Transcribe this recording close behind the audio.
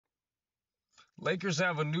Lakers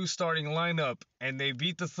have a new starting lineup and they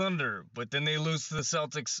beat the Thunder, but then they lose to the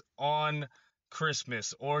Celtics on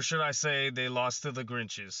Christmas. Or should I say they lost to the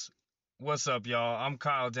Grinches? What's up, y'all? I'm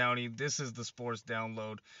Kyle Downey. This is the Sports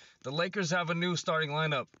Download. The Lakers have a new starting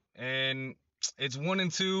lineup and it's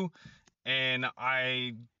 1-2, and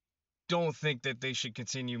I don't think that they should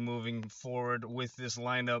continue moving forward with this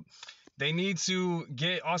lineup. They need to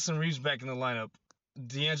get Austin Reeves back in the lineup.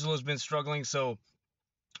 D'Angelo's been struggling, so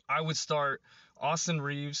I would start Austin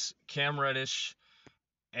Reeves, Cam Reddish,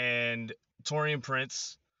 and Torian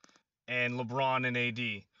Prince, and LeBron and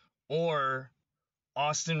AD. Or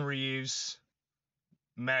Austin Reeves,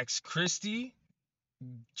 Max Christie,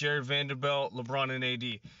 Jared Vanderbilt, LeBron and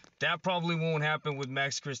AD. That probably won't happen with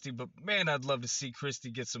Max Christie, but man, I'd love to see Christie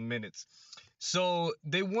get some minutes. So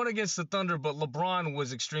they won against the Thunder, but LeBron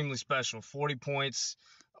was extremely special. 40 points,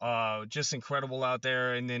 just incredible out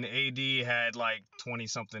there. And then AD had like 20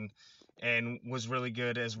 something and was really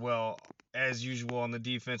good as well, as usual on the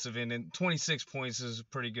defensive end. And 26 points is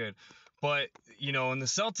pretty good. But, in the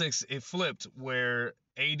Celtics, it flipped where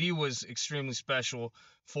AD was extremely special,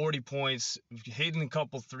 40 points, hitting a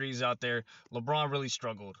couple threes out there. LeBron really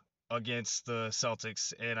struggled against the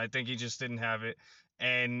Celtics, and I think he just didn't have it.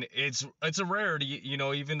 And it's a rarity,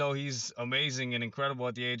 even though he's amazing and incredible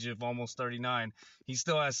at the age of almost 39, he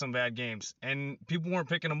still has some bad games, and people weren't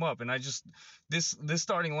picking him up. And I just this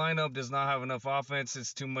starting lineup does not have enough offense.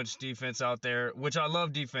 It's too much defense out there, which I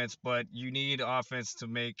love defense, but you need offense to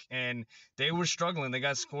make. And they were struggling. They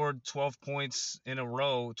got scored 12 points in a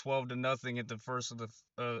row, 12-0 at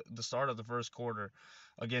the start of the first quarter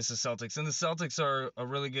against the Celtics. And the Celtics are a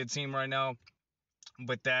really good team right now,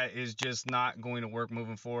 but that is just not going to work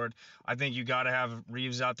moving forward. I think you got to have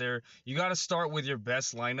Reeves out there. You got to start with your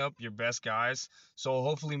best lineup, your best guys. So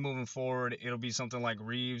hopefully moving forward, it'll be something like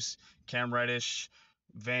Reeves, Cam Reddish,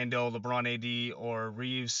 Vando, LeBron AD, or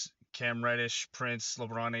Reeves, Cam Reddish, Prince,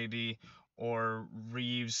 LeBron AD, or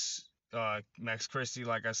Reeves, Max Christie,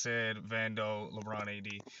 like I said, Vando, LeBron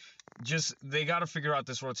AD. Just they got to figure out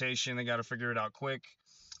this rotation. They got to figure it out quick.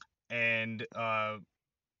 And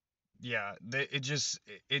yeah, it just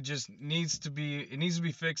needs to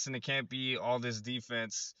be fixed, and it can't be all this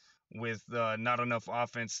defense with not enough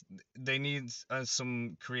offense. They need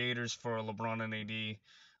some creators for LeBron and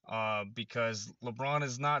AD, because LeBron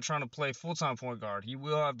is not trying to play full-time point guard. He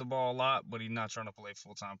will have the ball a lot, but he's not trying to play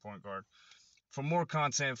full-time point guard. For more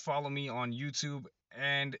content, follow me on YouTube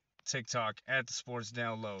and TikTok at the Sports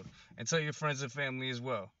Download, and tell your friends and family as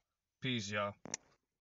well. Peace, y'all.